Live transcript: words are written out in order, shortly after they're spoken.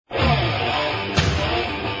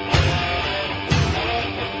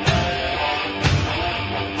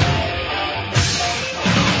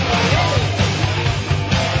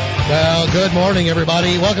Good morning,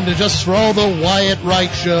 everybody. Welcome to Justice for All, the Wyatt Wright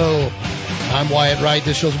Show. I'm Wyatt Wright.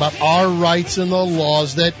 This show's about our rights and the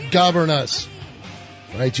laws that govern us.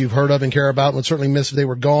 Rights you've heard of and care about and would certainly miss if they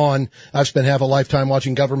were gone. I've spent half a lifetime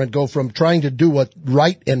watching government go from trying to do what's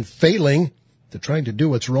right and failing to trying to do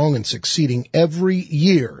what's wrong and succeeding every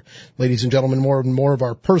year. Ladies and gentlemen, more and more of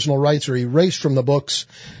our personal rights are erased from the books,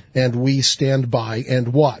 and we stand by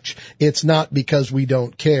and watch. It's not because we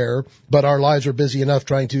don't care, but our lives are busy enough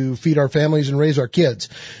trying to feed our families and raise our kids.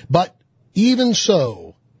 But even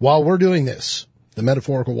so, while we're doing this, the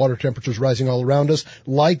metaphorical water temperature is rising all around us,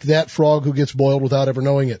 like that frog who gets boiled without ever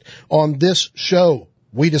knowing it. On this show,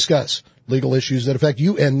 we discuss legal issues that affect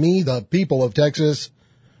you and me, the people of Texas.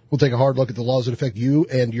 We'll take a hard look at the laws that affect you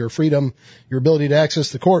and your freedom, your ability to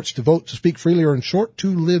access the courts, to vote, to speak freely, or in short,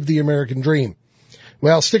 to live the American dream.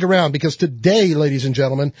 Well, stick around, because today, ladies and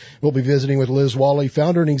gentlemen, we'll be visiting with Liz Wally,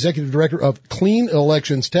 founder and executive director of Clean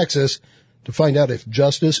Elections Texas, to find out if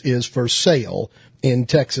justice is for sale in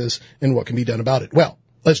Texas and what can be done about it. Well,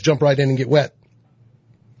 let's jump right in and get wet.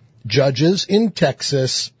 Judges in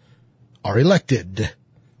Texas are elected.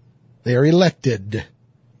 They are elected.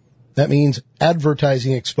 That means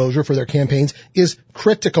advertising exposure for their campaigns is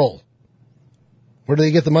critical. Where do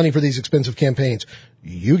they get the money for these expensive campaigns?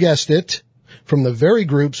 You guessed it, from the very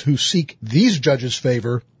groups who seek these judges'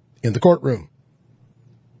 favor in the courtroom.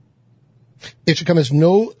 It should come as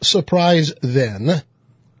no surprise, then,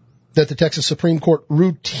 that the Texas Supreme Court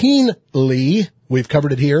routinely, we've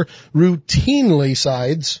covered it here, routinely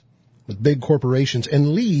sides with big corporations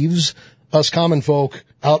and leaves us common folk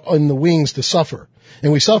out in the wings to suffer.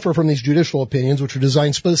 And we suffer from these judicial opinions, which are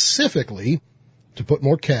designed specifically to put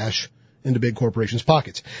more cash into big corporations'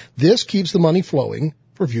 pockets. This keeps the money flowing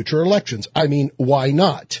for future elections. I mean, why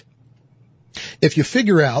not? If you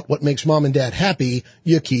figure out what makes mom and dad happy,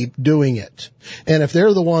 you keep doing it. And if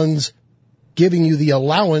they're the ones giving you the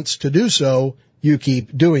allowance to do so, you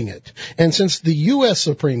keep doing it. And since the U.S.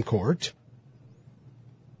 Supreme Court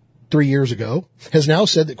 3 years ago has now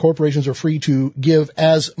said that corporations are free to give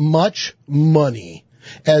as much money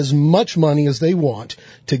as they want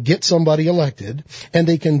to get somebody elected, and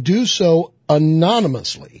they can do so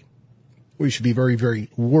anonymously, we should be very, very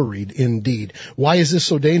worried indeed. Why is this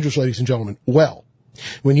so dangerous, ladies and gentlemen? Well,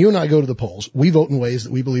 when you and I go to the polls, we vote in ways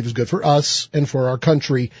that we believe is good for us and for our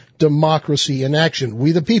country. Democracy in action.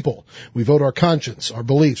 We the people. We vote our conscience, our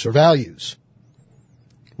beliefs, our values.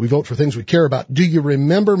 We vote for things we care about. Do you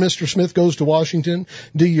remember Mr. Smith Goes to Washington?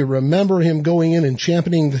 Do you remember him going in and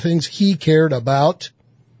championing the things he cared about?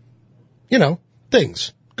 You know,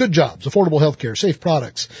 things. Good jobs, affordable health care, safe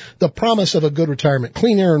products, the promise of a good retirement,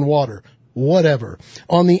 clean air and water, whatever.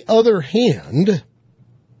 On the other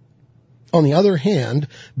hand,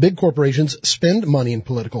 big corporations spend money in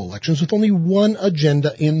political elections with only one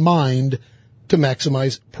agenda in mind: to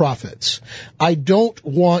maximize profits. I don't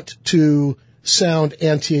want to sound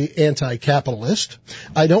anti-capitalist.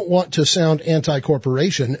 I don't want to sound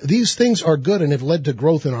anti-corporation. These things are good and have led to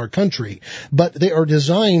growth in our country, but they are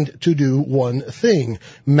designed to do one thing: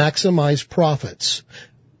 maximize profits.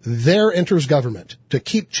 There enters government to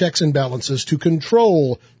keep checks and balances, to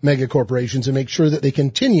control mega corporations and make sure that they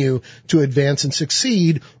continue to advance and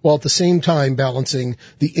succeed, while at the same time balancing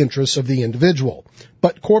the interests of the individual.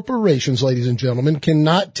 But corporations, ladies and gentlemen,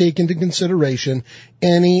 cannot take into consideration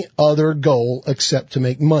any other goal except to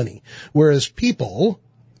make money, whereas people,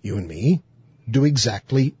 you and me, do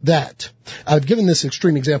exactly that. I've given this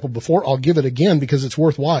extreme example before. I'll give it again because it's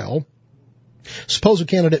worthwhile. Suppose a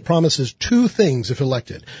candidate promises two things if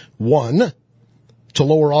elected. One, to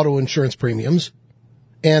lower auto insurance premiums,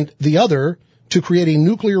 and the other, to create a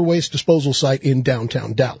nuclear waste disposal site in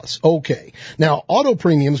downtown Dallas. Okay. Now, auto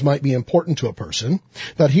premiums might be important to a person,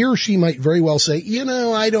 but he or she might very well say,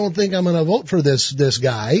 I don't think I'm going to vote for this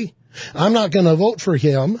guy. I'm not going to vote for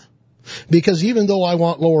him, because even though I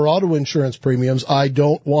want lower auto insurance premiums, I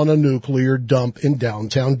don't want a nuclear dump in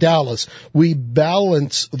downtown Dallas. We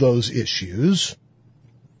balance those issues,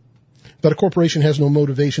 but a corporation has no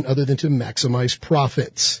motivation other than to maximize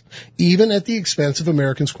profits, even at the expense of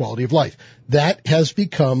Americans' quality of life. That has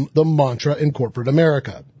become the mantra in corporate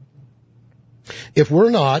America. If we're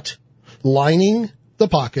not lining the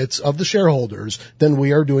pockets of the shareholders, then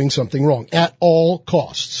we are doing something wrong at all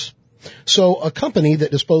costs. So a company that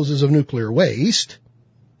disposes of nuclear waste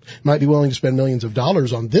might be willing to spend millions of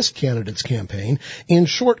dollars on this candidate's campaign. In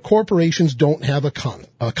short, corporations don't have a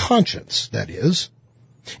conscience, that is,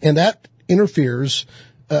 and that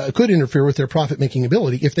could interfere with their profit-making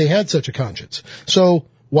ability if they had such a conscience. So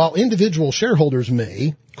While individual shareholders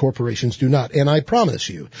may, corporations do not. And I promise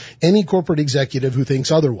you, any corporate executive who thinks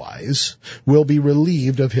otherwise will be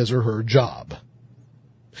relieved of his or her job.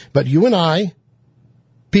 But you and I,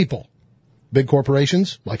 people, big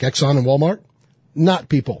corporations like Exxon and Walmart, not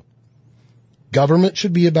people. Government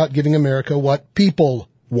should be about giving America what people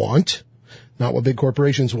want, not what big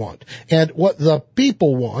corporations want. And what the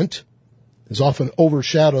people want is often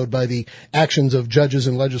overshadowed by the actions of judges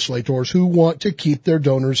and legislators who want to keep their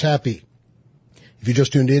donors happy. If you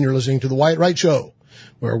just tuned in, you're listening to The Wyatt Wright Show,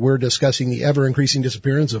 where we're discussing the ever-increasing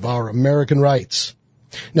disappearance of our American rights.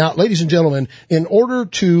 Now, ladies and gentlemen, in order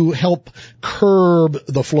to help curb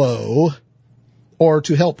the flow or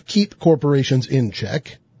to help keep corporations in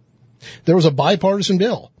check, there was a bipartisan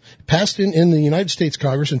bill passed in the United States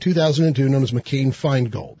Congress in 2002 known as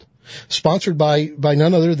McCain-Feingold, sponsored by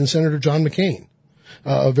none other than Senator John McCain,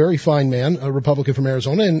 a very fine man, a Republican from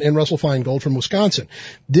Arizona, and Russell Feingold from Wisconsin.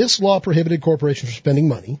 This law prohibited corporations from spending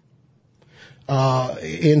money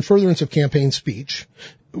in furtherance of campaign speech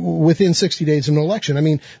within 60 days of an election. I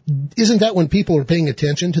mean, isn't that when people are paying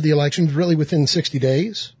attention to the elections really within 60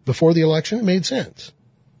 days before the election? It made sense.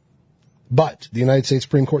 But the United States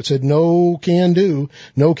Supreme Court said no can do.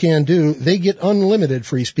 They get unlimited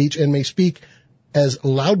free speech and may speak as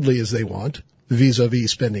loudly as they want vis-a-vis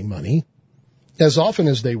spending money, as often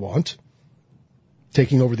as they want,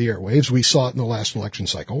 taking over the airwaves. We saw it in the last election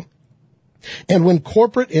cycle. And when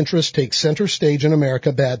corporate interests take center stage in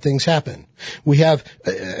America, bad things happen. We have,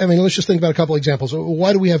 let's just think about a couple examples.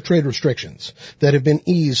 Why do we have trade restrictions that have been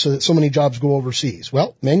eased so that so many jobs go overseas?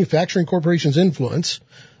 Well, manufacturing corporations' influence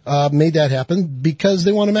made that happen because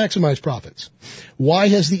they want to maximize profits. Why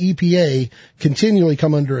has the EPA continually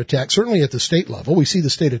come under attack? Certainly at the state level. We see the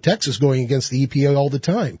state of Texas going against the EPA all the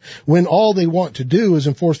time, when all they want to do is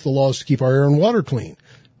enforce the laws to keep our air and water clean.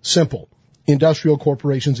 Simple. Industrial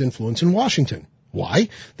corporations' influence in Washington. Why?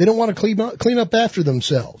 They don't want to clean up after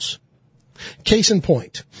themselves. Case in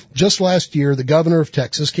point, just last year, the governor of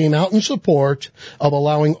Texas came out in support of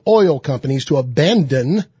allowing oil companies to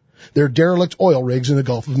abandon their derelict oil rigs in the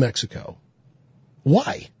Gulf of Mexico.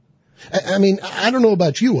 Why? I don't know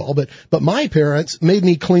about you all, but my parents made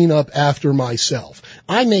me clean up after myself.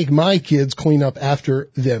 I make my kids clean up after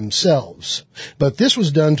themselves. But this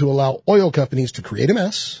was done to allow oil companies to create a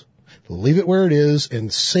mess, leave it where it is,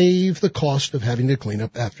 and save the cost of having to clean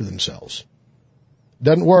up after themselves.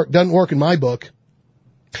 Doesn't work in my book.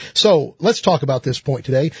 So let's talk about this point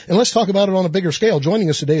today, and let's talk about it on a bigger scale. Joining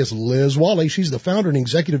us today is Liz Wally. She's the founder and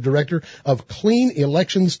executive director of Clean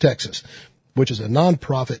Elections Texas, which is a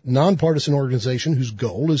nonprofit, nonpartisan organization whose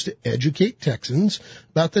goal is to educate Texans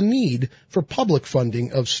about the need for public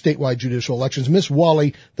funding of statewide judicial elections. Miss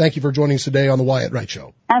Wally, thank you for joining us today on the Wyatt Wright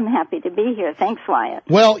Show. I'm happy to be here. Thanks, Wyatt.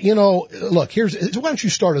 Well, look, why don't you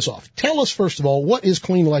start us off? Tell us, first of all, what is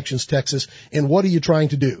Clean Elections Texas, and what are you trying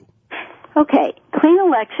to do? Okay. Clean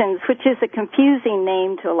Elections, which is a confusing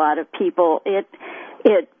name to a lot of people, it's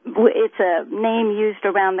a name used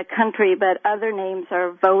around the country, but other names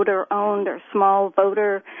are voter-owned or small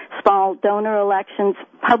donor elections,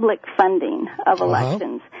 public funding of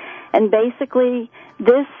elections. And basically,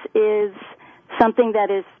 this is something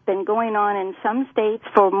that has been going on in some states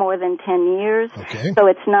for more than 10 years. Okay. So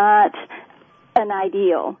it's not an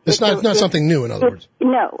ideal. It's not something new, in other words.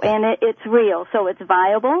 No, and it's real. So it's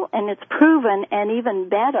viable, and it's proven, and even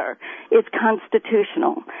better, it's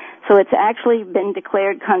constitutional. So it's actually been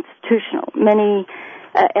declared constitutional. Many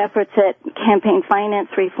efforts at campaign finance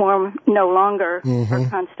reform no longer are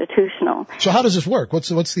constitutional. So how does this work?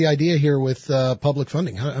 What's the idea here with public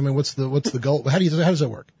funding? What's the goal? How does that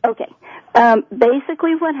work? Okay.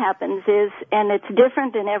 Basically what happens is, and it's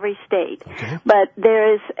different in every state, but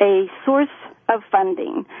there is a source of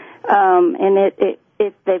funding, and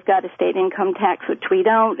if they've got a state income tax, which we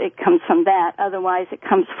don't, it comes from that. Otherwise, it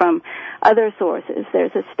comes from other sources.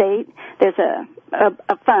 There's a state, there's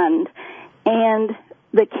a fund, and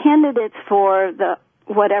the candidates for the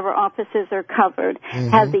whatever offices are covered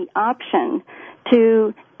have the option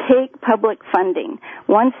to take public funding.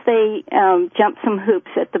 Once they jump some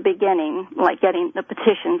hoops at the beginning, like getting the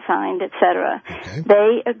petition signed, etc.,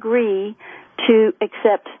 they agree to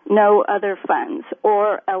accept no other funds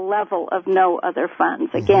or a level of no other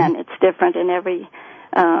funds. Again, it's different in every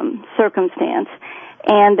circumstance.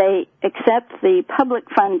 And they accept the public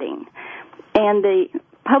funding. And the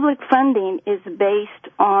public funding is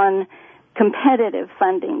based on competitive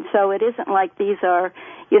funding. So it isn't like these are,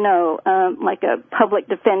 like a public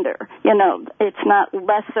defender. It's not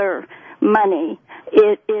lesser money.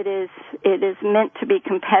 It is meant to be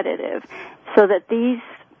competitive so that these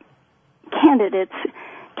candidates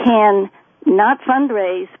can not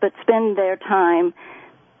fundraise, but spend their time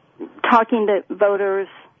talking to voters,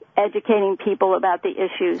 educating people about the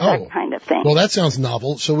issues, that kind of thing. Well, that sounds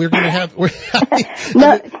novel. So we're going to have,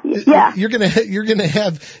 you're going to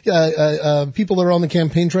have people that are on the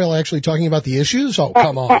campaign trail actually talking about the issues. Oh,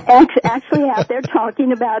 come on. Actually out there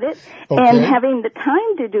talking about it and having the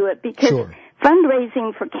time to do it, because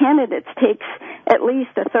fundraising for candidates takes at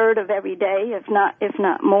least a third of every day, if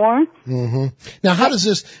not more. Mm-hmm. Now, how does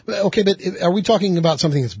this? Okay, but are we talking about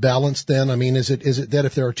something that's balanced? Then, I mean, is it that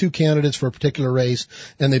if there are two candidates for a particular race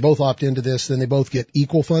and they both opt into this, then they both get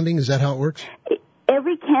equal funding? Is that how it works?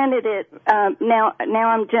 Every candidate. Now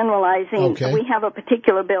I'm generalizing. Okay. We have a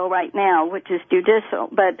particular bill right now, which is judicial,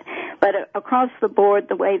 but across the board,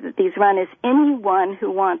 the way that these run is anyone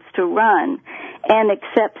who wants to run and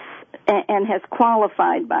accepts and has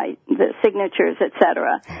qualified by the signatures,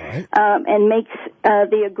 etc., and makes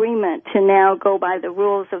the agreement to now go by the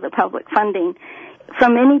rules of the public funding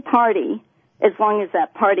from any party, as long as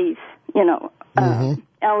that party's,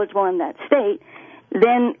 eligible in that state,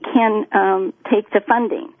 then can take the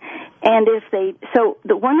funding. And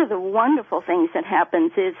one of the wonderful things that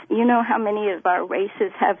happens is, how many of our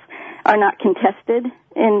races are not contested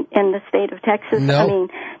in the state of Texas? No. I mean,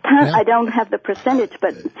 I don't have the percentage,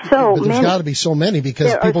 but there's got to be so many,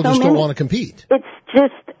 because people just don't want to compete. It's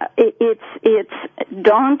just, it's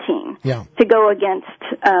daunting to go against,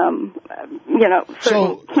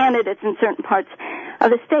 certain candidates in certain parts of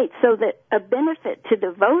the state. So that a benefit to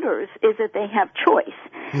the voters is that they have choice,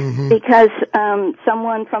 because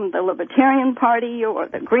someone from the Libertarian Party or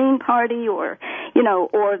the Green Party or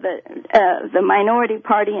the minority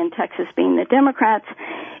party in Texas being the Democrats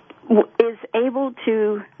is able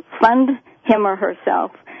to fund him or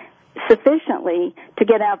herself sufficiently to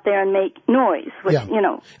get out there and make noise.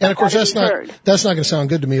 And of course that's not going to sound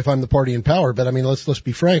good to me if I'm the party in power, but I mean, let's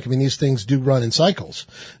be frank. I mean, these things do run in cycles,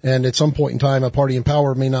 and at some point in time, a party in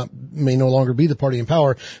power may no longer be the party in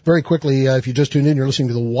power. Very quickly, if you just tuned in, you're listening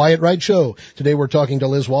to the Wyatt Wright Show. Today we're talking to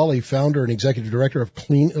Liz Wally, founder and executive director of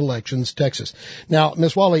Clean Elections Texas. Now,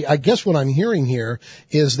 Ms. Wally, I guess what I'm hearing here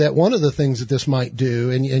is that one of the things that this might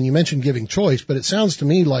do, and you mentioned giving choice, but it sounds to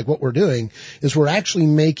me like what we're doing is we're actually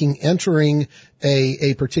making entering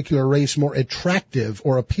a particular race more attractive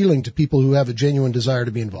or appealing to people who have a genuine desire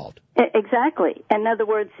to be involved. Exactly. In other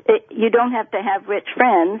words, you don't have to have rich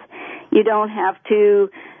friends. You don't have to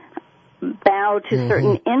bow to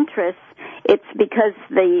certain interests. It's because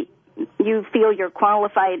you feel you're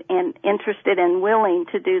qualified and interested and willing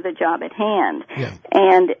to do the job at hand. Yeah.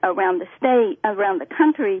 And around the state, around the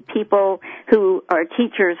country, people who are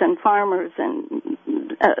teachers and farmers and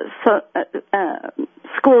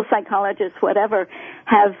school psychologists, whatever,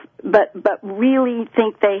 but really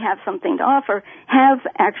think they have something to offer, have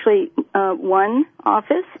actually won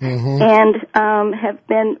office and have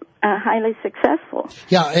been highly successful.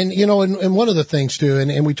 Yeah, and and one of the things too,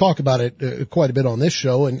 and we talk about it quite a bit on this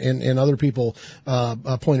show, and other people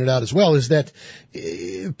pointed out as well, is that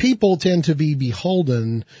people tend to be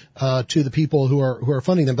beholden to the people who are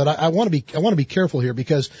funding them. But I want to be careful here,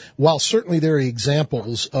 because while certainly there are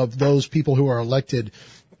examples of those people who are elected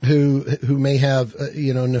who may have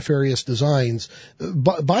nefarious designs,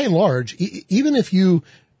 by and large, even if you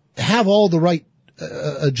have all the right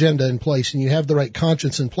agenda in place and you have the right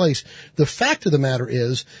conscience in place, the fact of the matter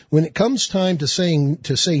is, when it comes time to say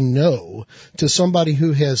no to somebody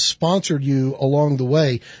who has sponsored you along the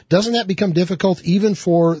way, doesn't that become difficult even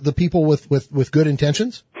for the people with good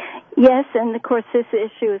intentions? Yes, and of course this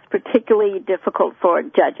issue is particularly difficult for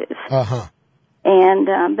judges.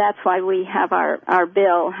 And that's why we have our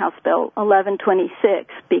bill, House Bill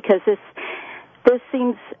 1126, because this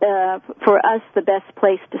seems for us the best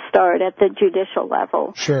place to start at the judicial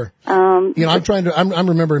level. Sure. I'm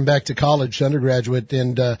remembering back to college, undergraduate,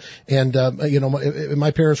 and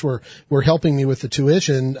my parents were helping me with the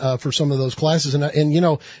tuition for some of those classes, and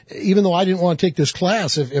even though I didn't want to take this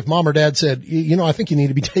class, if mom or dad said, I think you need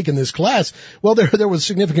to be taking this class, well, there was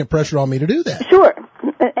significant pressure on me to do that. Sure.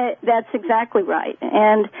 That's exactly right.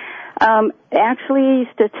 And actually,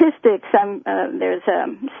 statistics, there's a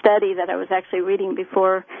study that I was actually reading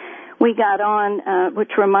before we got on,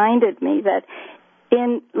 which reminded me that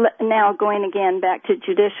now going again back to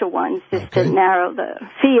judicial ones, just to narrow the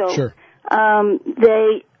field, sure.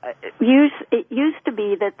 It used to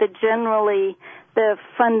be that generally the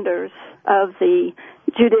funders of the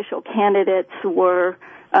judicial candidates were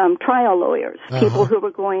trial lawyers, people who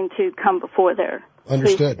were going to come before their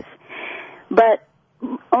Understood. cases. But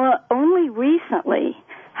only recently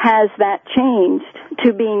has that changed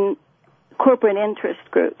to being corporate interest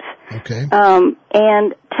groups. Okay.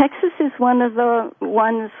 And Texas is one of the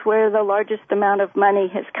ones where the largest amount of money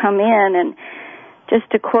has come in. And just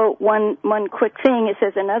to quote one quick thing, it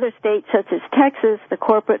says, in other states such as Texas, the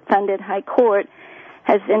corporate-funded high court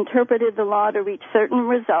has interpreted the law to reach certain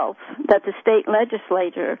results that the state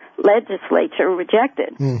legislature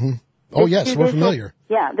rejected. Mm-hmm. Oh, yes, we're familiar.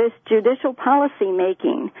 Yeah, this judicial policy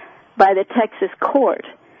making by the Texas court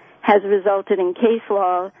has resulted in case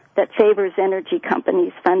law that favors energy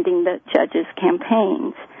companies funding the judges'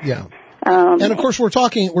 campaigns. Yeah. And of course, we're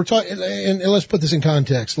talking, and let's put this in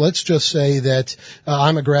context. Let's just say that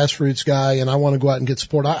I'm a grassroots guy and I want to go out and get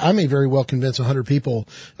support. I may very well convince 100 people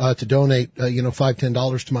to donate, $5,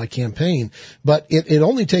 $10 to my campaign. But it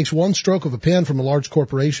only takes one stroke of a pen from a large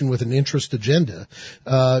corporation with an interest agenda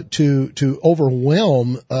to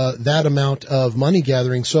overwhelm that amount of money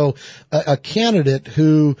gathering. So a candidate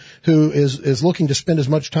who is looking to spend as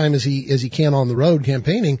much time as he can on the road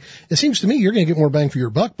campaigning, it seems to me you're going to get more bang for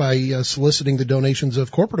your buck by soliciting the donations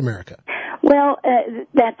of corporate America. Well,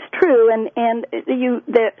 that's true, and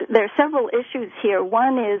there are several issues here.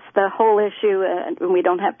 One is the whole issue, and we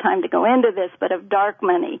don't have time to go into this, but of dark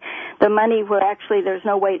money, the money where actually there's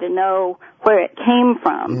no way to know where it came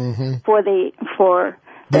from. Mm-hmm. for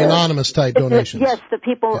the anonymous type donations. Yes, the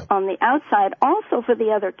people on the outside, also for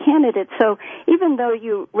the other candidates. So even though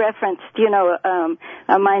you referenced,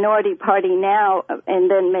 a minority party now and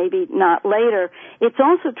then maybe not later, it's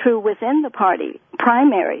also true within the party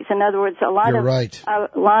primaries. In other words, a lot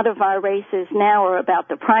of our races now are about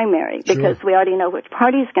the primary because we already know which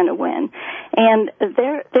party's going to win. And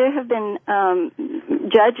there have been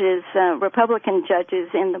judges, Republican judges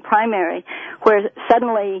in the primary where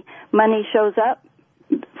suddenly money shows up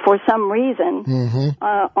for some reason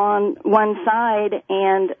on one side,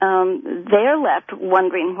 and they're left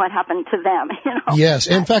wondering what happened to them. Yes,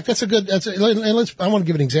 in fact, I want to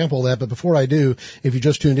give an example of that, but before I do, if you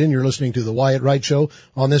just tuned in, you're listening to the Wyatt Wright Show.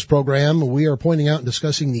 On this program, we are pointing out and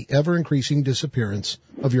discussing the ever-increasing disappearance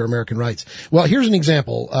of your American rights. Well, here's an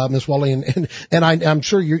example, Ms. Wally, and I'm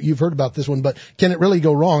sure you've heard about this one, but can it really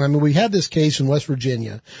go wrong? I mean, we had this case in West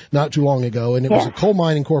Virginia not too long ago, and it was a coal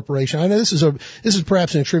mining corporation. I know this is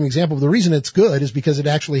perhaps an extreme example, but the reason it's good is because it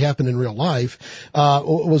actually happened in real life,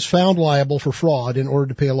 was found liable for fraud in order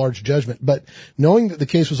to pay a large judgment. But knowing that the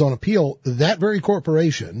case was on appeal, that very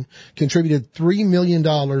corporation contributed $3 million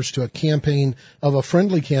to a campaign of a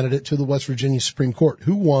friendly candidate to the West Virginia Supreme Court,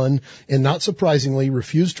 who won and, not surprisingly,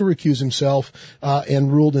 refused to recuse himself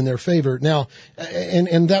and ruled in their favor. Now,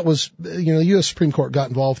 and that was, the U.S. Supreme Court got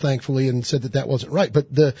involved, thankfully, and said that wasn't right.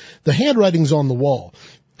 But the handwriting's on the wall.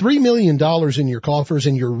 $3 million in your coffers,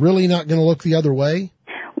 and you're really not going to look the other way?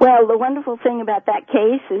 Well, the wonderful thing about that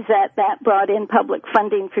case is that brought in public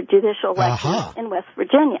funding for judicial elections in West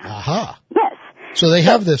Virginia. Aha. Yes. So they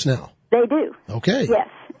have this now. They do. Okay. Yes,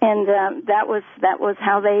 and that was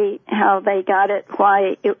how they got it.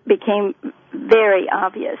 Why it became very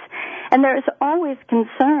obvious, and there is always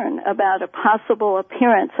concern about a possible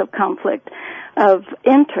appearance of conflict of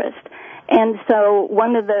interest. And so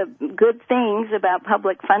one of the good things about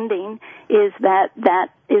public funding is that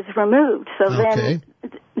is removed. So then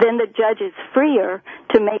the judge is freer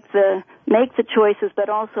to make the choices, but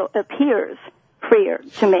also appears freer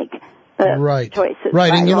to make choices.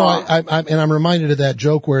 Right, and I'm reminded of that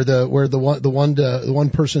joke where the one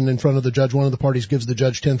person in front of the judge, one of the parties gives the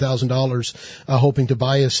judge $10,000 hoping to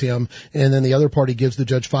bias him, and then the other party gives the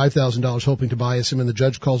judge $5,000 hoping to bias him, and the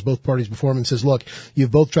judge calls both parties before him and says, "Look,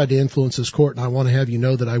 you've both tried to influence this court, and I want to have you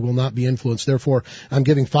know that I will not be influenced. Therefore, I'm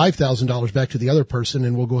giving $5,000 back to the other person,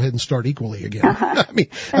 and we'll go ahead and start equally again." I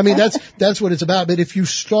mean that's what it's about. But if you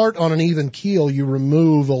start on an even keel, you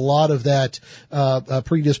remove a lot of that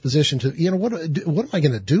predisposition to, what am I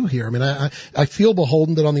going to do here? I mean, I feel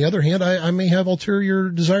beholden, but on the other hand, I may have ulterior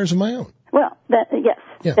desires of my own. Well, yes.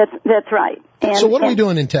 Yeah. That's right. So what are we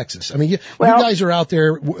doing in Texas? I mean, you guys are out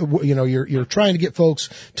there, you're trying to get folks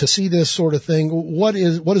to see this sort of thing. What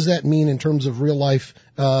does that mean in terms of real life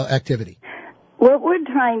activity? What we're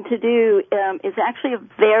trying to do is actually a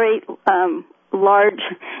very large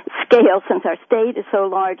scale, since our state is so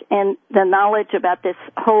large and the knowledge about this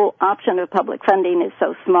whole option of public funding is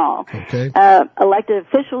so small. Okay. Elected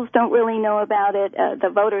officials don't really know about it. The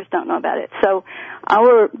voters don't know about it. So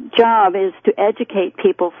our job is to educate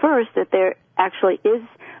people first that there actually is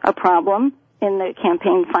a problem in the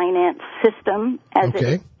campaign finance system as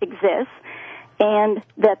it exists, and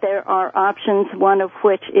that there are options, one of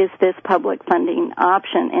which is this public funding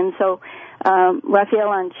option. And so Rafael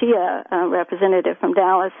Anchia, a representative from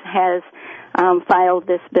Dallas, has filed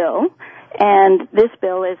this bill, and this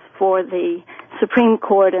bill is for the Supreme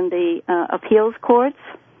Court and the appeals courts,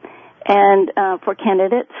 and for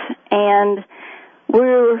candidates. And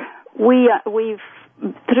we've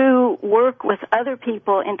through work with other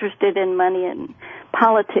people interested in money and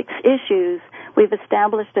politics issues, we've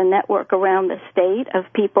established a network around the state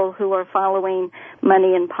of people who are following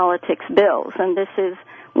money and politics bills, and this is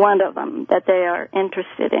one of them that they are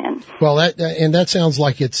interested in. Well, that sounds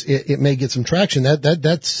like it may get some traction.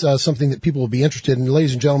 That's something that people will be interested in.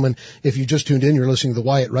 Ladies and gentlemen, if you just tuned in, you're listening to the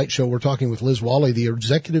Wyatt Wright Show. We're talking with Liz Wally, the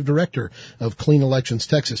executive director of Clean Elections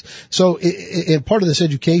Texas. So, and part of this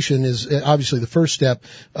education is obviously the first step,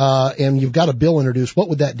 and you've got a bill introduced. What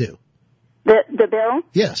would that do? The bill?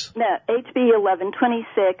 Yes. No, HB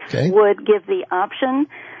 1126 would give the option.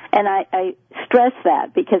 And I stress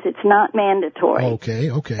that because it's not mandatory. Okay.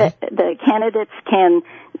 The candidates can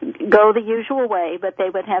go the usual way, but they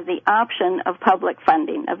would have the option of public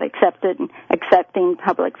funding, of accepting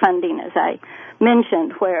public funding, as I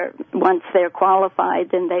mentioned, where once they're qualified,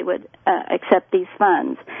 then they would accept these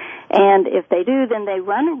funds. And if they do, then they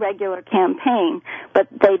run a regular campaign, but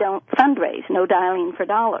they don't fundraise, no dialing for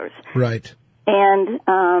dollars. Right. And,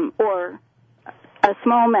 or a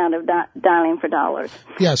small amount of dialing for dollars.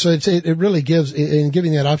 Yeah, so it really gives, in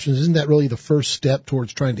giving that option, isn't that really the first step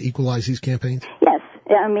towards trying to equalize these campaigns? Yes.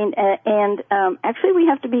 I mean, actually we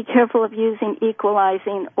have to be careful of using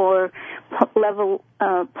equalizing or level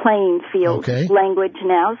playing field language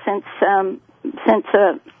now since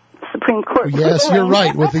Supreme Court. Yes, you're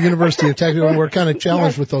right. With the University of Texas, we're kind of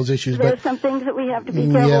challenged with those issues. There's some things that we have to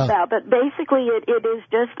be careful about, but basically it is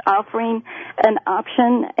just offering an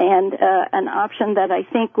option, and an option that I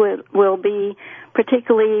think will be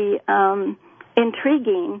particularly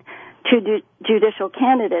intriguing to judicial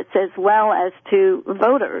candidates as well as to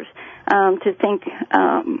voters, to think,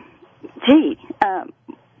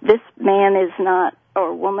 this man is not,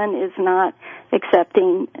 or woman is not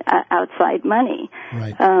accepting outside money.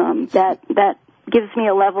 Right. That gives me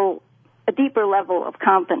a deeper level of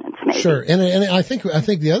confidence, maybe. Sure, and I think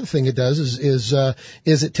the other thing it does is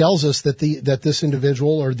it tells us that this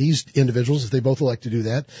individual or these individuals, if they both elect to do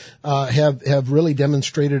that, have really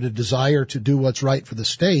demonstrated a desire to do what's right for the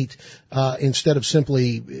state, instead of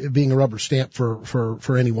simply being a rubber stamp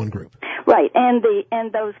for any one group. Right, and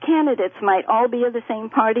those candidates might all be of the same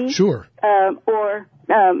party. Sure. Or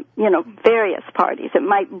various parties. It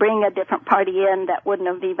might bring a different party in that wouldn't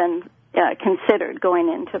have even considered going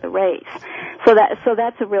into the race. So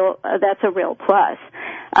that's a real plus.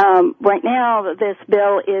 Right now, this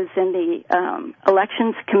bill is in the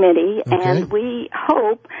elections committee, and we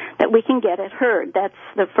hope that we can get it heard. That's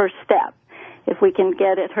the first step. If we can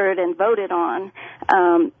get it heard and voted on,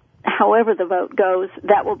 however the vote goes,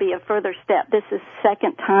 that will be a further step. This is the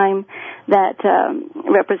second time that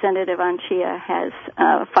Representative Anchia has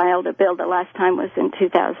filed a bill. The last time was in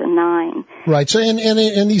 2009. Right. So,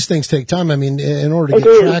 and these things take time. I mean, in order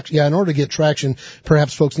to get traction,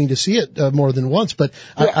 perhaps folks need to see it more than once. But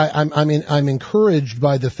I'm encouraged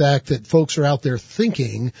by the fact that folks are out there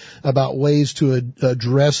thinking about ways to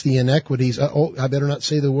address the inequities. I better not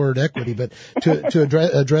say the word equity, but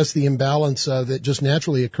to address the imbalance that just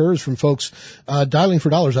naturally occurs from folks dialing for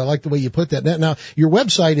dollars. I like the way you put that. Now, your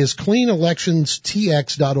website is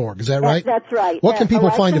cleanelectionstx.org. Is that right? That's right. What can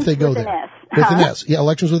people find if they go there? With an S. Yeah,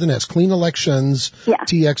 elections with an S.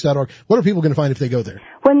 Cleanelectionstx.org. What are people going to find if they go there?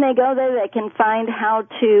 When they go there, they can find how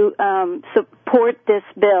to support this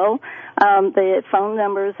bill, the phone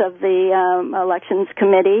numbers of the elections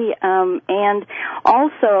committee, and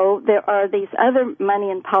also there are these other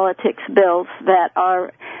money and politics bills that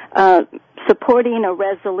are supporting a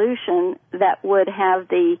resolution that would have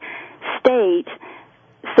the state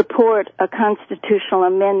support a constitutional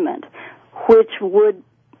amendment, which would,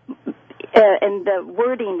 and the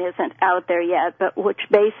wording isn't out there yet, but which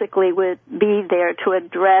basically would be there to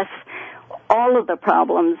address all of the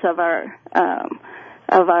problems of our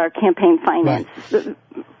campaign finance. Right.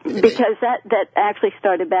 Because that actually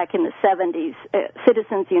started back in the 70s.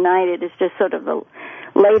 Citizens United is just sort of the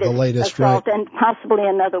latest assault, right. And possibly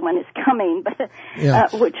another one is coming, but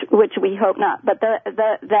which we hope not. But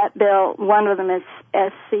that bill, one of them is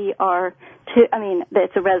SCR2. I mean,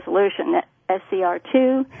 it's a resolution,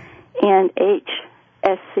 SCR2 and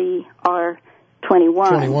HSCR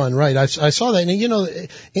 21, right. I saw that. And,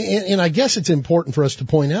 and I guess it's important for us to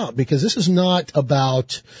point out because this is not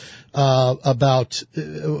about about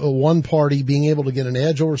one party being able to get an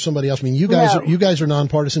edge over somebody else. I mean, you guys are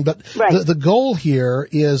nonpartisan, but the goal here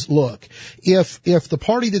is, look, if the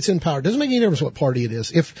party that's in power, doesn't make any difference what party it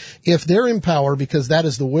is, if they're in power because that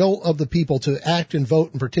is the will of the people to act and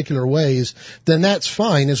vote in particular ways, then that's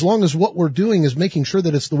fine, as long as what we're doing is making sure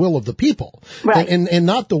that it's the will of the people, right, and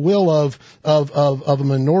not the will of a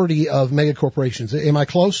minority of mega corporations. Am I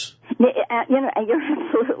close? You're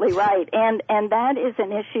absolutely right, and that is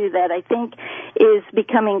an issue that I think is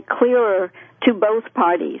becoming clearer to both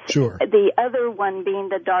parties. Sure. The other one being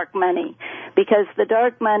the dark money, because the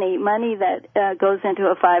dark money that goes into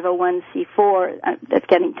a 501c4, that's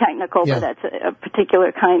getting technical, but that's a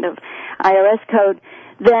particular kind of IRS code,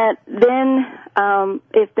 that then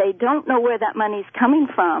if they don't know where that money's coming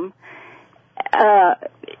from,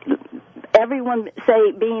 everyone,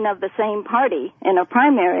 say, being of the same party in a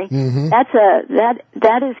primary,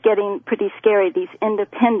 that is getting pretty scary, these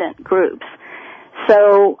independent groups.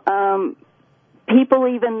 So people,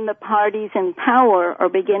 even the parties in power, are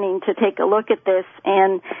beginning to take a look at this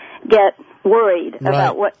and get worried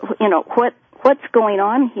about what's going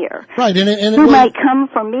on here. Right, and who might come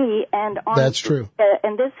for me, and that's true.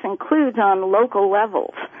 And this includes on local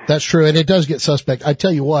levels. That's true, and it does get suspect. I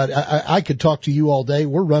tell you what, I could talk to you all day.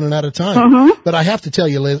 We're running out of time. But I have to tell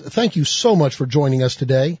you, Liz, thank you so much for joining us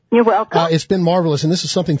today. You're welcome. It's been marvelous, and this is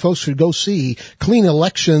something folks should go see,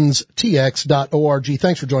 cleanelectionstx.org.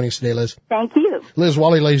 Thanks for joining us today, Liz. Thank you. Liz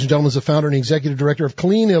Wally, ladies and gentlemen, is the founder and executive director of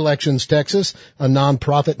Clean Elections Texas, a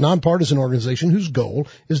nonprofit, nonpartisan organization whose goal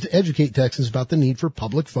is to educate Texans about the need for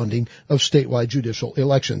public funding of statewide judicial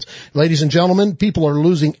elections. Ladies and gentlemen, people are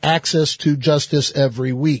losing access to justice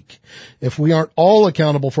every week. If we aren't all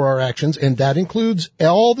accountable for our actions, and that includes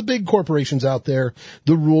all the big corporations out there,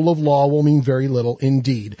 the rule of law will mean very little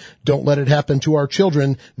indeed. Don't let it happen to our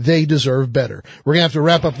children. They deserve better. We're going to have to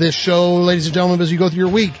wrap up this show, ladies and gentlemen, as you go through your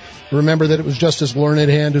week. Remember that it was Justice Learned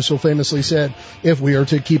Hand who so famously said, if we are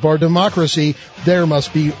to keep our democracy, there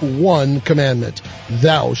must be one commandment.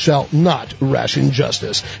 Thou shalt not ration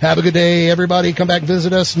justice. Have a good day, everybody. Come back and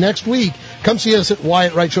visit us next week. Come see us at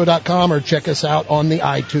WyattWrightShow.com or check us out on the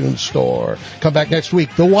iTunes Store. Come back next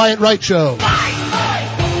week. The Wyatt Wright Show.